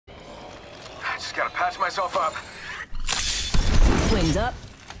Just gotta patch myself up. Wings up.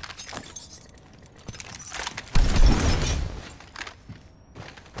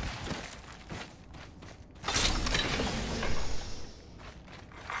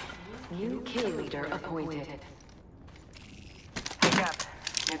 New kill leader appointed. Pick up.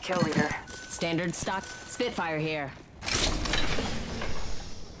 New kill leader. Standard stock Spitfire here.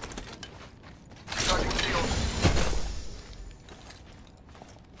 Charging shield.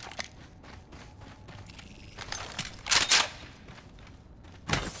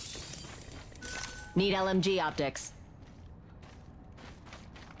 Need LMG optics.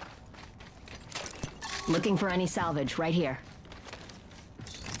 Looking for any salvage right here.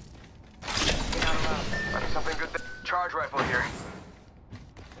 I need something good. Charge rifle here.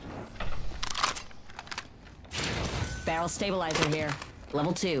 Barrel stabilizer here.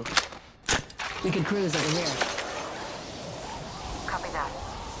 Level 2. We could cruise over here. Copy that.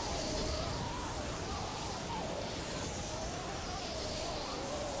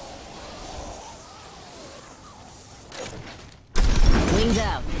 Wings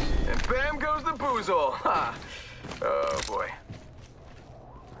out. And bam goes the boozle. Ha! Oh boy.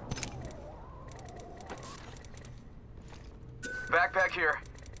 Backpack here.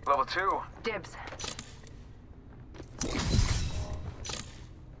 Level 2. Dibs.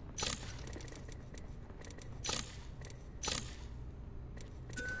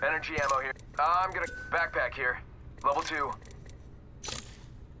 Energy ammo here. I'm gonna backpack here. Level 2.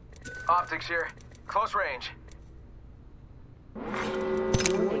 Optics here. Close range.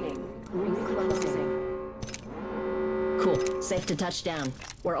 Warning. Ring closing. Cool. Safe to touch down.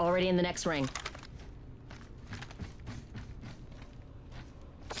 We're already in the next ring.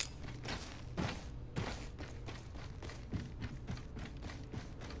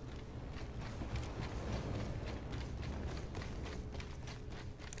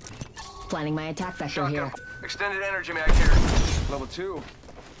 Planning my attack vector Shotgun. here. Extended energy mag here. Level 2.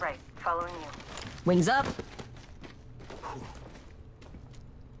 Right. Following you. Wings up.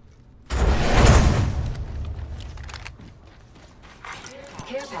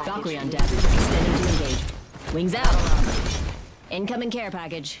 Care package. Valkyrie on deck. Extending to engage. Wings out. Incoming care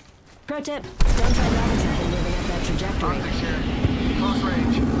package. Pro tip. Don't try Robinson from moving up that trajectory. Optics here. Close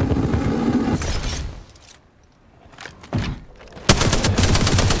range.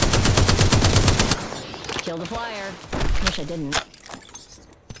 Kill the flyer. Wish I didn't.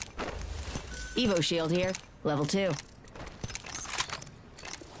 Evo shield here. Level 2.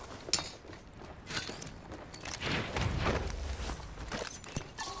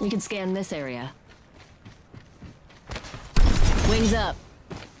 We can scan this area. Wings up.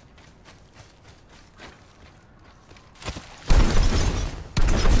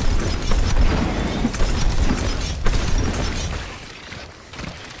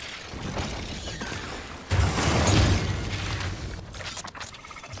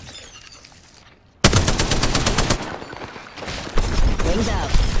 Wings out.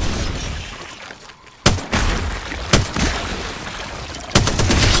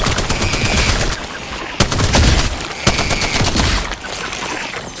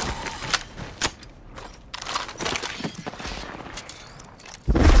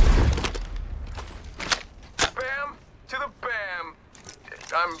 Bam to the bam.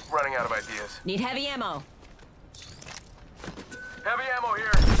 I'm running out of ideas. Need heavy ammo. Heavy ammo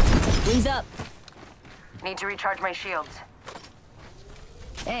here. Wings up. Need to recharge my shields.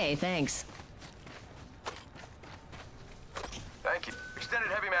 Hey, thanks. Thank you. Extended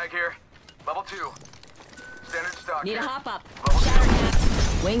heavy mag here. Level 2. Standard stock Need here. a hop up. Level 2. Shatter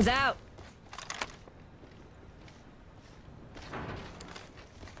caps. Wings out.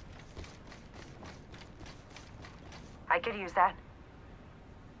 I could use that.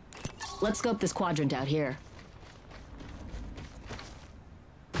 Let's scope this quadrant out here.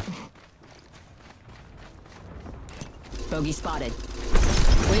 Bogey spotted.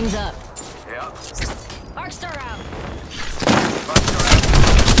 Wings up. Yeah. Arcstar out.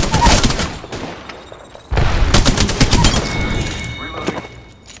 Reloading.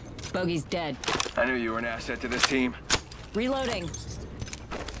 Bogey's dead. I knew you were an asset to this team. Reloading.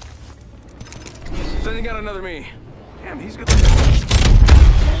 Sending out another me. Damn, he's good.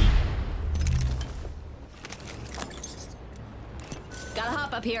 Got a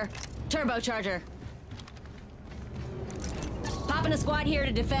hop up here. Turbocharger. Popping a squad here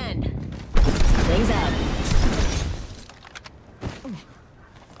to defend. Wings out.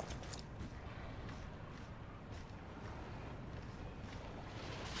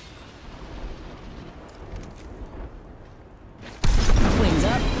 Wings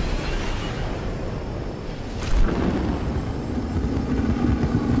up.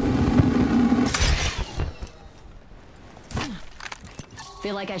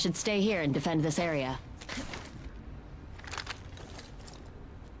 Feel like I should stay here and defend this area.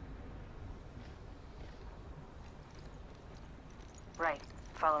 Right.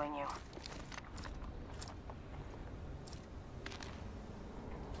 Following you.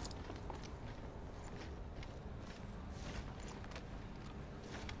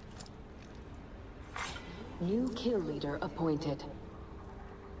 New kill leader appointed.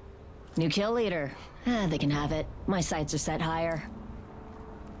 New kill leader. They can have it. My sights are set higher.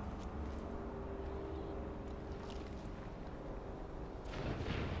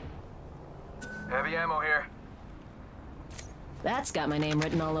 Heavy ammo here. That's got my name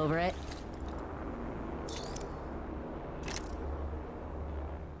written all over it.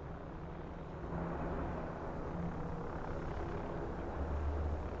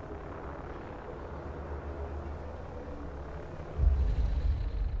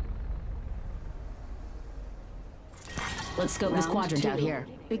 Let's scope this Round quadrant 2. out here.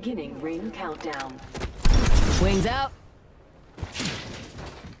 Beginning ring countdown. Wings out.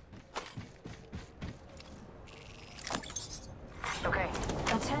 Okay.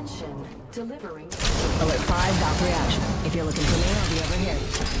 Attention, delivering. Alert 5, Valkyrie action. If you're looking for me, I'll be over here.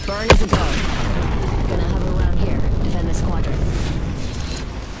 Burn is a go. Gonna hover around here. Defend this quadrant.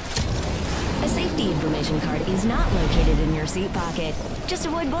 A safety information card is not located in your seat pocket. Just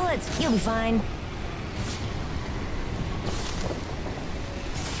avoid bullets. You'll be fine.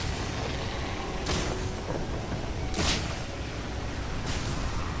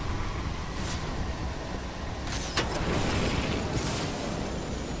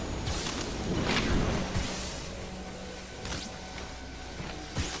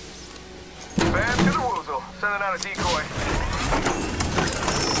 Bam to the woozle. Sending out a decoy.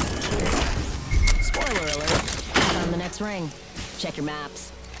 Spoiler alert. Found the next ring. Check your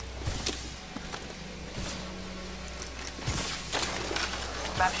maps.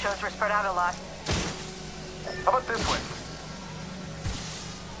 Map shows we're spread out a lot. How about this way?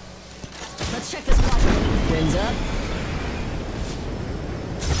 Let's check this quadrant. Wings up.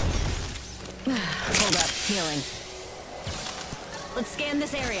 Hold up. Healing. Let's scan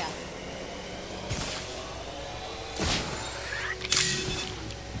this area.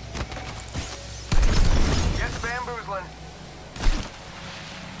 Get bamboozling.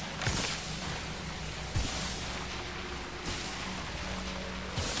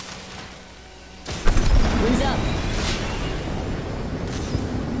 Wings up.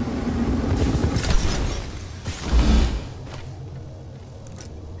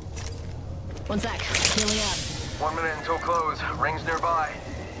 One sec. Healing up. 1 minute until close. Rings nearby.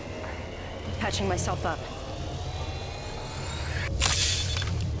 Patching myself up.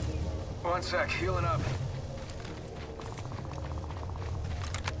 1 sec. Healing up.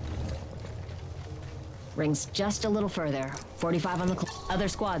 Rings just a little further. 45 on the other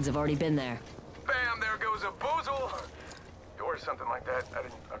squads have already been there. Bam! There goes a boozle. Or something like that. I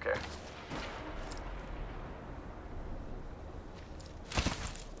didn't. Okay.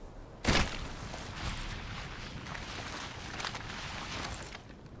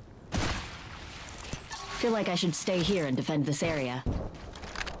 Feel like I should stay here and defend this area.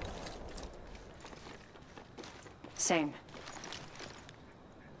 Same.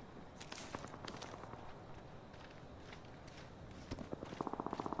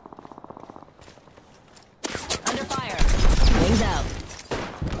 Under fire. Wings out.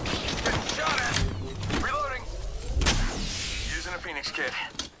 Getting shot at. Reloading. Using a Phoenix kit.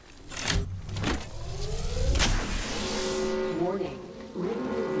 Warning, ring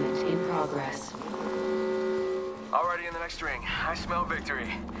movement in progress. Already in the next ring. I smell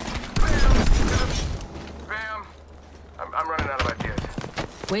victory. Bam! Bam! I'm running out of ideas.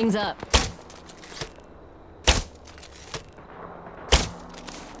 Wings up.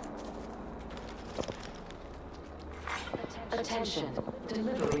 Attention,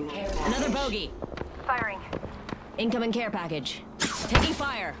 delivering care package. Another bogey. Firing. Incoming care package. Taking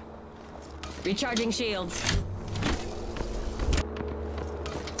fire. Recharging shields.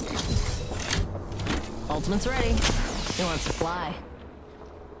 Ultimate's ready. He wants to fly.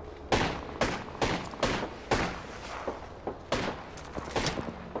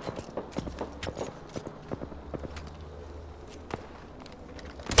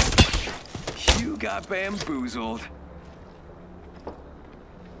 You got bamboozled.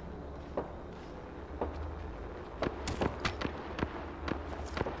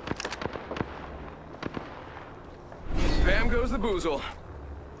 Bam goes the boozle.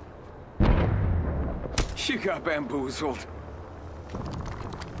 You got bamboozled.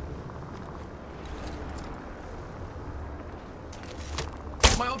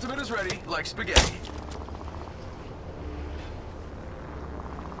 My ultimate is ready, like spaghetti.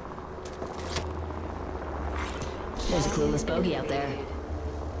 There's a clueless bogey out there.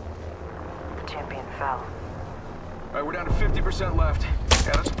 The champion fell. All right, we're down to 50% left.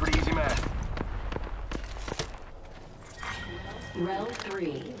 Yeah, that's a pretty easy math. Rel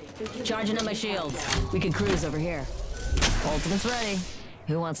 3. Charging up my shields. We could cruise over here. Ultimate's ready.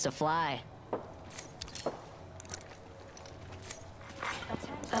 Who wants to fly?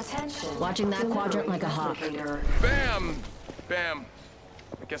 Attention. Watching that quadrant like a hawk. Replicator. Bam! Bam.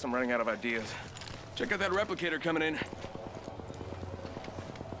 I guess I'm running out of ideas. Check out that replicator coming in.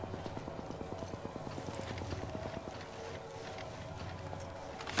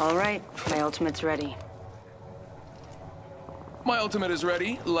 All right, my ultimate's ready. My ultimate is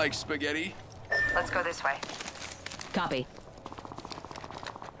ready, like spaghetti. Let's go this way. Copy.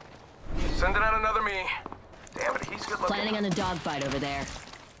 Sending out another me. Damn it, he's good looking. Planning on a dogfight over there.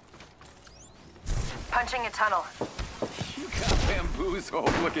 Punching a tunnel. You got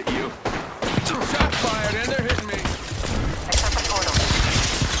bamboozled. Look at you. Shot fired and they're hitting me. I set the portal.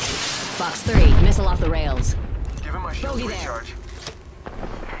 Fox 3, missile off the rails. Give him my shield Bogey there. recharge.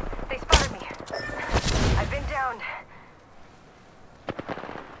 They spotted me. I've been downed.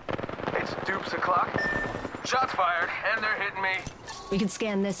 It's dupes o'clock. Shots fired and they're hitting me. We can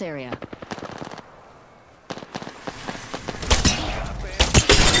scan this area.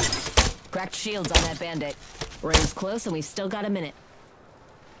 Cracked shields on that bandit. Ring's close and we've still got a minute.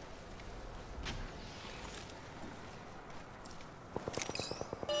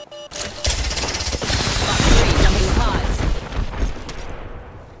 Fox 3, jumping pods.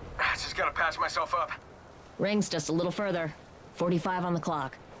 I just gotta patch myself up. Ring's just a little further. 45 on the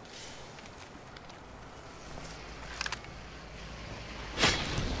clock.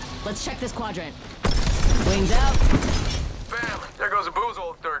 Let's check this quadrant. Wings out. Bam! There goes a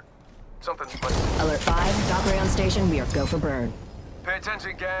boozle, or something like. Alert 5, dock ray on station. We are go for burn. Pay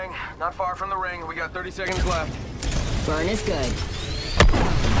attention, gang. Not far from the ring. We got 30 seconds left. Burn is good.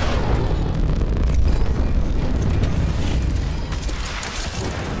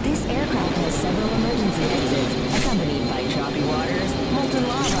 This aircraft has several emergency exits, accompanied by choppy waters, molten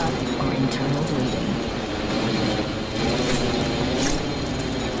lava, or internal bleeding.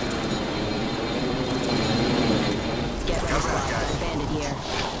 Get ready, squad. Got a bandit here.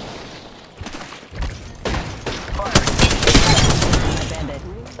 Bandit.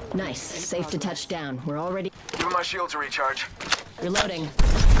 Nice. Safe to touch down. We're already... Give him my shield to recharge. Reloading.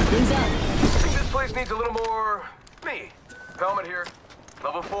 Wings up. I think this place needs a little more me. Helmet here.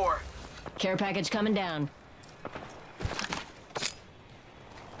 Level 4. Care package coming down.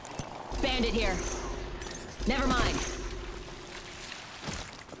 Bandit here. Never mind.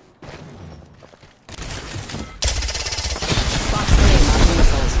 Fox 3, launching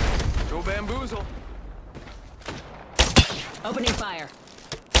missiles. Go bamboozle. Opening fire.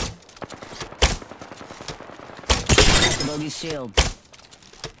 That's the bogey's shield.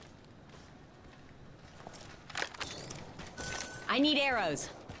 I need arrows.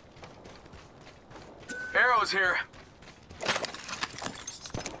 Arrows here.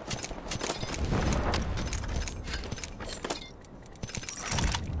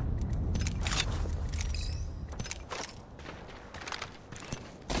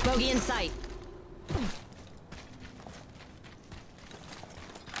 Bogey in sight.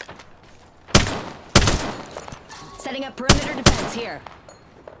 Setting up perimeter defense here.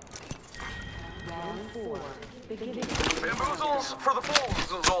 Round 4. Beginning. Bamboozles for the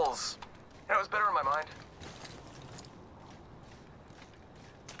fools. It was better in my mind.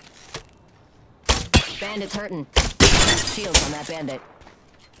 Bandit's hurting. Shields on that bandit.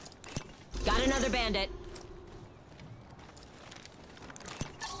 Got another bandit.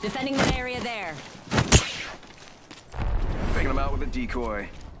 Defending that area there. Faking him out with a decoy.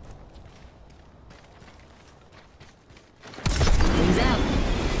 Wings out.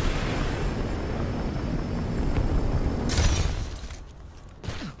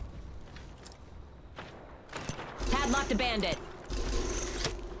 Padlocked a bandit.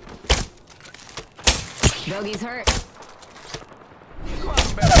 Bogey's hurt. Come on,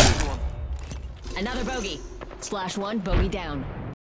 bamboozle him. Another bogey. Splash 1, bogey down.